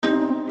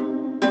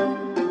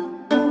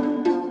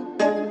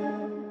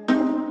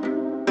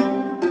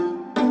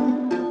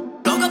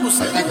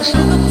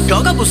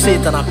Joga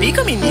buceta na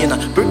pica, menina,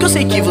 porque eu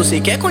sei que você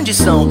quer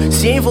condição.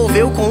 Se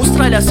envolveu com os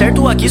tralha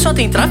certo, aqui só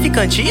tem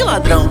traficante e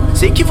ladrão.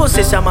 Sei que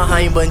você se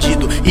amarra em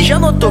bandido e já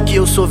notou que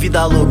eu sou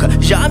vida louca.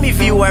 Já me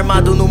viu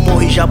armado no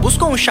morro e já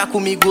buscou um chá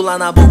comigo lá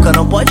na boca.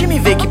 Não pode me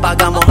ver que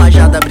paga mó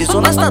rajada,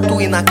 brisou nas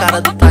tatu e na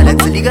cara do talha.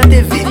 Desliga a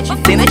TV,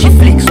 tem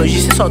Netflix,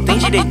 hoje cê só tem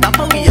direito a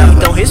pauiar.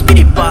 Então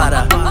respire e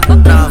para,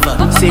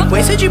 trava,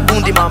 sequência de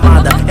bunda e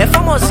mamada. É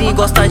famosinho e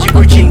gosta de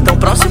curtir, então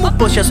próximo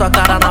post é sua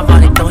cara na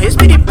vara. Então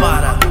respire e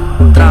para,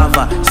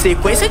 trava,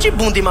 sequência de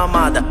bunda e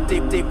mamada.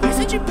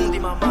 Sequência de bunda e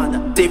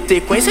mamada.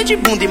 Sequência de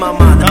bunda e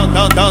mamada.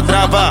 Não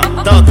trava,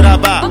 não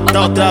trava,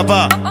 não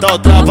trava, não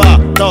trava,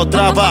 não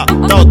trava,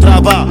 não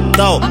trava,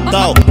 não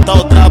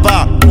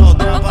trava,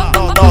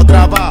 não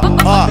trava,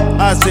 ó,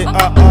 assim,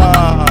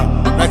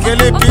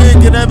 naquele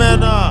pique, né,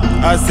 menor?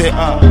 Assim,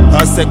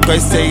 a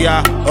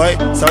sequência, oi,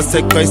 só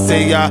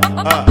sequência,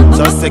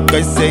 só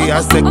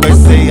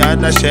sequência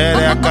na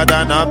xereca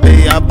da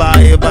novinha,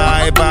 vai,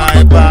 vai,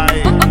 vai,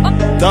 vai.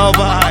 Então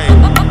vai,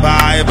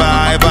 vai,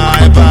 vai,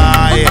 vai,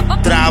 vai,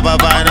 trava,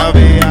 vai,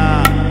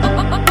 novinha.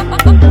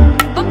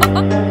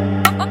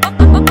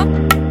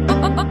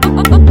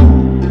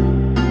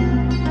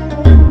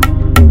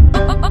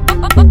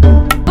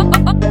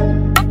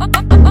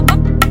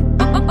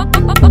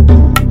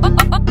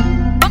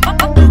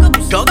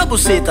 Joga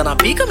buceta na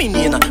pica,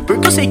 menina,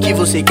 porque eu sei que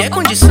você quer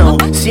condição.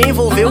 Se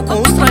envolveu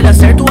com os tralha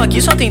certo, aqui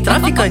só tem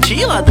traficante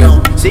e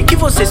ladrão. Sei que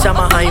você se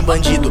amarra em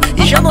bandido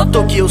e já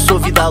notou que eu sou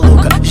vida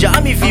louca. Já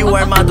me viu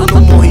armado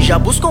no morro e já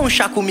buscou um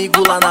chá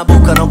comigo lá na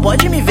boca. Não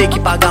pode me ver que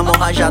paga mó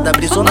rajada,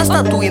 brisou nas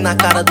tatu e na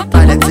cara do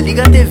talha.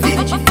 Desliga a TV,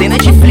 tem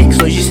Netflix,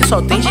 hoje cê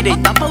só tem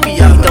direito a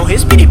pauiar. Então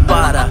respire e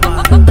para,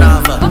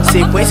 trava,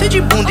 sequência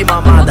de bunda e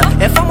mamada.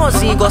 É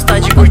famosinho e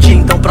gosta de curtir,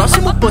 então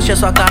próximo post é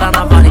sua cara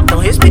na vara. Então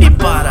respire e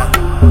para,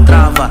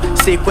 trava,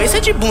 sequência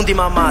de bunda e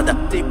mamada.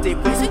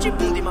 Sequência de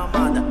bunda e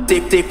mamada.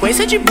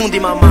 Sequência de bunda e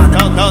mamada.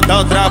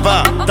 Não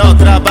trava, não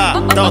trava,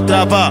 não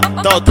trava,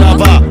 não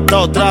trava,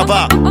 não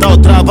trava, não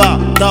trava,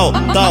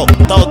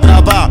 não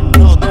trava,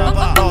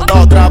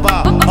 não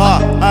trava, ó,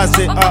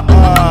 assim,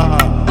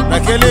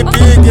 naquele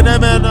pique, né,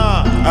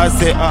 menor?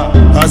 Assim,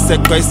 a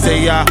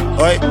sequência,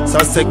 oi, só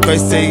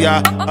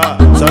sequência,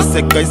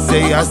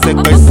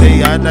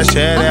 sequência na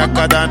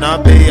xereca da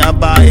novinha,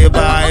 vai,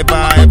 vai,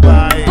 vai,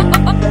 vai.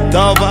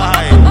 Então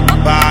vai,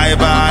 vai,